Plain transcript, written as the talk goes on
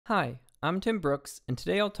Hi, I'm Tim Brooks, and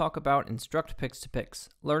today I'll talk about InstructPix2Pix,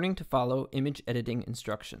 learning to follow image editing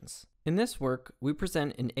instructions. In this work, we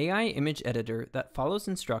present an AI image editor that follows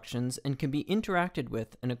instructions and can be interacted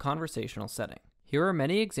with in a conversational setting. Here are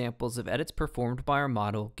many examples of edits performed by our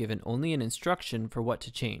model given only an instruction for what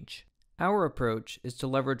to change. Our approach is to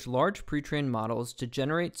leverage large pre-trained models to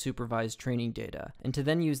generate supervised training data, and to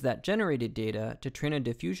then use that generated data to train a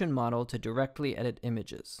diffusion model to directly edit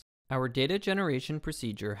images. Our data generation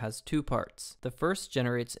procedure has two parts. The first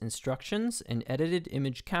generates instructions and edited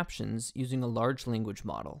image captions using a large language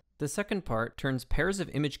model. The second part turns pairs of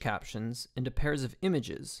image captions into pairs of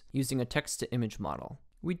images using a text-to-image model.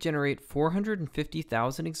 We generate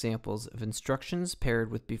 450,000 examples of instructions paired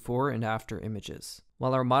with before and after images.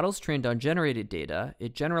 While our model's trained on generated data,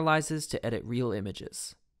 it generalizes to edit real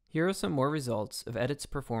images. Here are some more results of edits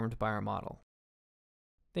performed by our model.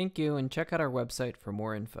 Thank you, and check out our website for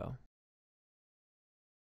more info.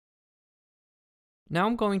 Now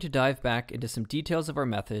I'm going to dive back into some details of our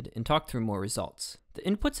method and talk through more results. The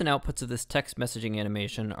inputs and outputs of this text messaging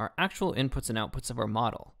animation are actual inputs and outputs of our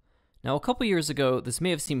model. Now, a couple years ago, this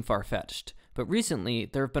may have seemed far-fetched, but recently,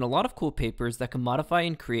 there have been a lot of cool papers that can modify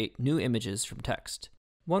and create new images from text.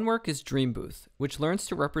 One work is Dream Booth, which learns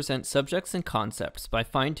to represent subjects and concepts by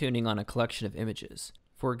fine-tuning on a collection of images.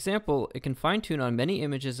 For example, it can fine-tune on many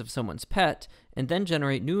images of someone's pet, and then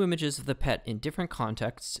generate new images of the pet in different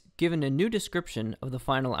contexts, given a new description of the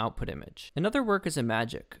final output image. Another work is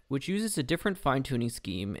Magic, which uses a different fine-tuning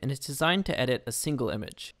scheme and is designed to edit a single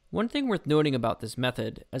image. One thing worth noting about this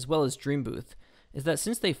method, as well as Dream Booth, is that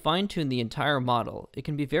since they fine-tune the entire model, it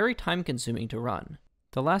can be very time-consuming to run.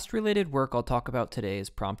 The last related work I'll talk about today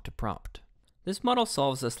is Prompt2Prompt. This model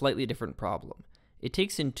solves a slightly different problem. It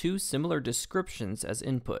takes in two similar descriptions as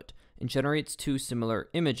input, and generates two similar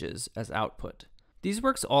images as output. These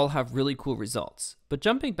works all have really cool results, but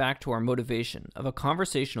jumping back to our motivation of a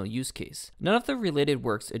conversational use case, none of the related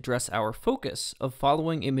works address our focus of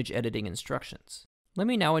following image editing instructions. Let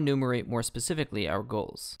me now enumerate more specifically our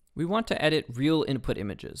goals. We want to edit real input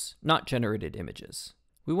images, not generated images.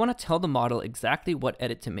 We want to tell the model exactly what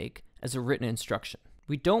edit to make as a written instruction.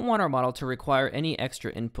 We don't want our model to require any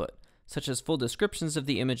extra input, such as full descriptions of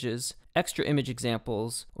the images, extra image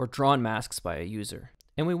examples, or drawn masks by a user.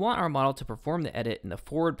 And we want our model to perform the edit in the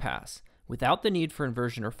forward pass, without the need for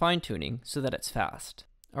inversion or fine-tuning, so that it's fast.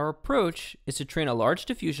 Our approach is to train a large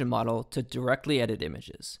diffusion model to directly edit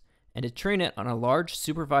images, and to train it on a large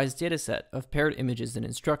supervised dataset of paired images and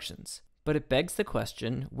instructions. But it begs the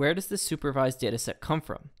question, where does this supervised dataset come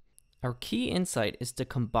from? Our key insight is to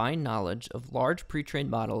combine knowledge of large pre-trained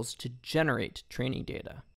models to generate training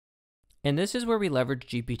data. And this is where we leverage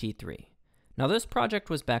GPT-3. Now, this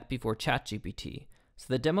project was back before ChatGPT, so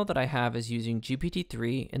the demo that I have is using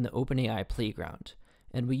GPT-3 in the OpenAI playground,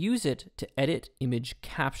 and we use it to edit image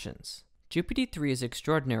captions. GPT-3 is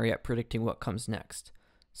extraordinary at predicting what comes next.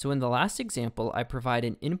 So in the last example, I provide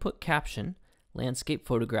an input caption, landscape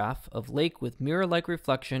photograph of lake with mirror-like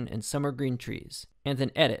reflection and summer green trees, and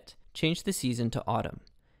then edit, change the season to autumn.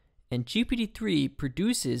 And GPT-3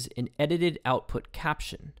 produces an edited output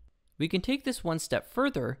caption. We can take this one step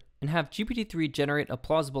further and have GPT-3 generate a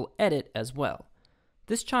plausible edit as well.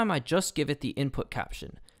 This time I just give it the input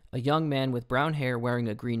caption, a young man with brown hair wearing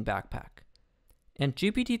a green backpack. And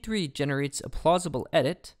GPT-3 generates a plausible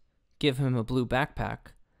edit, give him a blue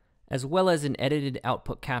backpack, as well as an edited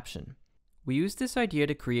output caption. We use this idea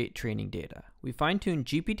to create training data. We fine-tune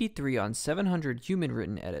GPT-3 on 700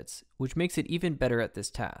 human-written edits, which makes it even better at this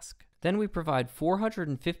task. Then we provide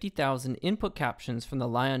 450,000 input captions from the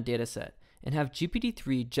Lion dataset, and have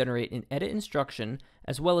GPT-3 generate an edit instruction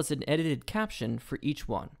as well as an edited caption for each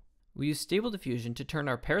one. We use Stable Diffusion to turn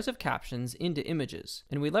our pairs of captions into images,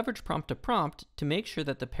 and we leverage Prompt2Prompt to make sure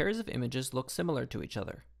that the pairs of images look similar to each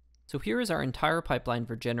other. So here is our entire pipeline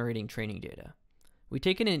for generating training data. We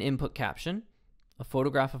take in an input caption, a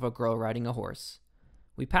photograph of a girl riding a horse.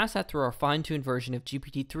 We pass that through our fine-tuned version of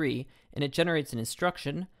GPT-3, and it generates an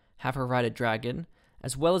instruction, have her ride a dragon,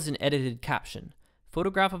 as well as an edited caption,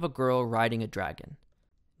 photograph of a girl riding a dragon.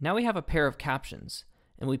 Now we have a pair of captions,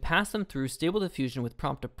 and we pass them through Stable Diffusion with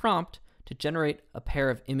Prompt2Prompt to generate a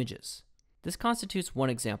pair of images. This constitutes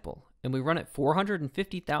one example, and we run it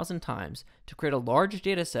 450,000 times to create a large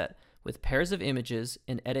dataset with pairs of images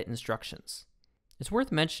and edit instructions. It's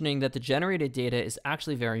worth mentioning that the generated data is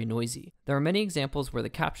actually very noisy. There are many examples where the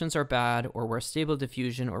captions are bad or where Stable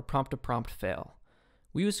Diffusion or Prompt2Prompt fail.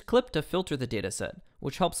 We use Clip to filter the dataset,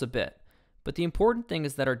 which helps a bit, but the important thing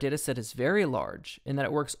is that our dataset is very large and that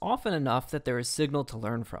it works often enough that there is signal to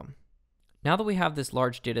learn from. Now that we have this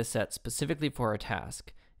large dataset specifically for our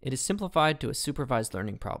task, It is simplified to a supervised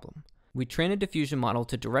learning problem. We train a diffusion model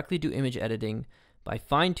to directly do image editing by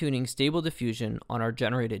fine-tuning stable diffusion on our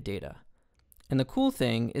generated data. And the cool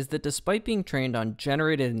thing is that despite being trained on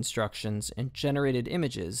generated instructions and generated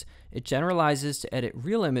images, it generalizes to edit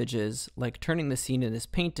real images, like turning the scene in this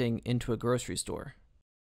painting into a grocery store.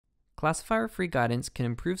 Classifier-free guidance can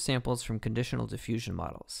improve samples from conditional diffusion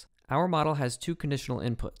models. Our model has two conditional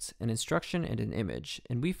inputs, an instruction and an image,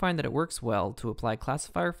 and we find that it works well to apply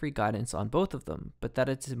classifier-free guidance on both of them, but that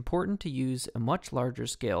it's important to use a much larger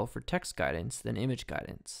scale for text guidance than image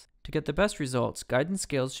guidance. To get the best results, guidance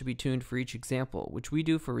scales should be tuned for each example, which we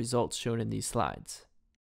do for results shown in these slides.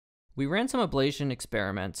 We ran some ablation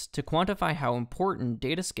experiments to quantify how important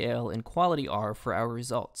data scale and quality are for our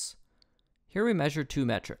results. Here we measure two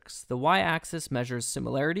metrics. The y-axis measures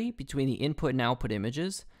similarity between the input and output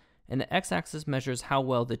images, and the x-axis measures how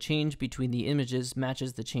well the change between the images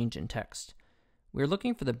matches the change in text. We are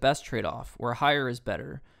looking for the best trade-off, where higher is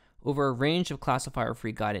better, over a range of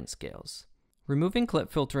classifier-free guidance scales. Removing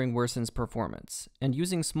clip filtering worsens performance, and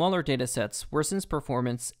using smaller datasets worsens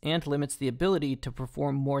performance and limits the ability to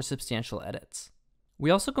perform more substantial edits.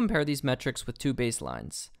 We also compare these metrics with two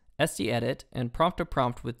baselines, SDEdit and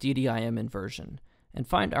prompt-to-prompt with DDIM inversion, and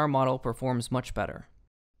find our model performs much better.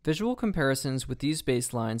 Visual comparisons with these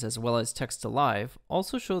baselines as well as text-to-live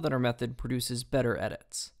also show that our method produces better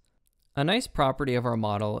edits. A nice property of our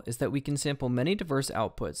model is that we can sample many diverse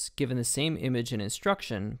outputs given the same image and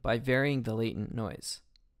instruction by varying the latent noise.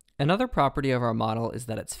 Another property of our model is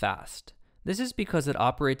that it's fast. This is because it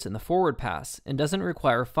operates in the forward pass and doesn't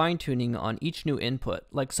require fine-tuning on each new input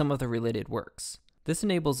like some of the related works. This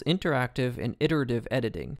enables interactive and iterative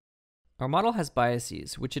editing. Our model has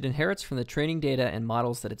biases, which it inherits from the training data and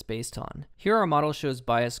models that it's based on. Here our model shows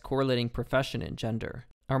bias correlating profession and gender.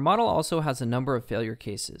 Our model also has a number of failure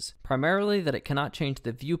cases, primarily that it cannot change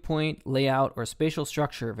the viewpoint, layout, or spatial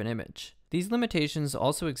structure of an image. These limitations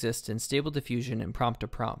also exist in stable diffusion and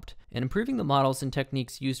prompt-to-prompt, and improving the models and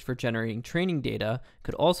techniques used for generating training data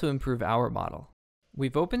could also improve our model.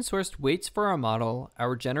 We've open-sourced weights for our model,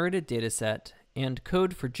 our generated dataset, and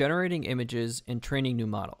code for generating images and training new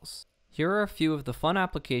models. Here are a few of the fun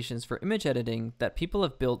applications for image editing that people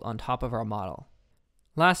have built on top of our model.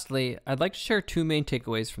 Lastly, I'd like to share two main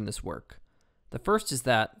takeaways from this work. The first is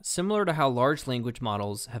that, similar to how large language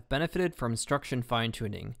models have benefited from instruction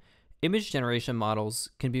fine-tuning, image generation models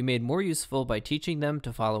can be made more useful by teaching them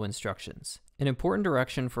to follow instructions. An important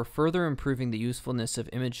direction for further improving the usefulness of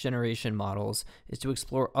image generation models is to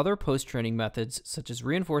explore other post-training methods such as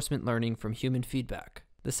reinforcement learning from human feedback.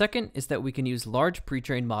 The second is that we can use large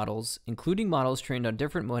pre-trained models, including models trained on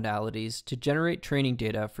different modalities, to generate training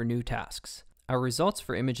data for new tasks. Our results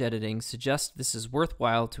for image editing suggest this is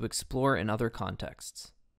worthwhile to explore in other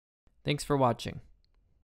contexts. Thanks for watching.